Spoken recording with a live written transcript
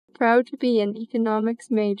proud to be an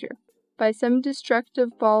economics major. By some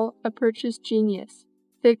destructive ball a purchased genius,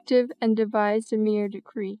 fictive and devised a mere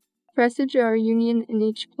decree, presage our union in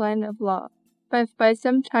each plan of law. By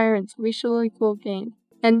some tyrants we shall equal gain,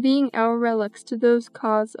 envying our relics to those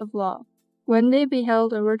cause of law. When they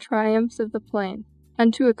beheld our triumphs of the plain,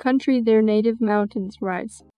 unto a country their native mountains rise.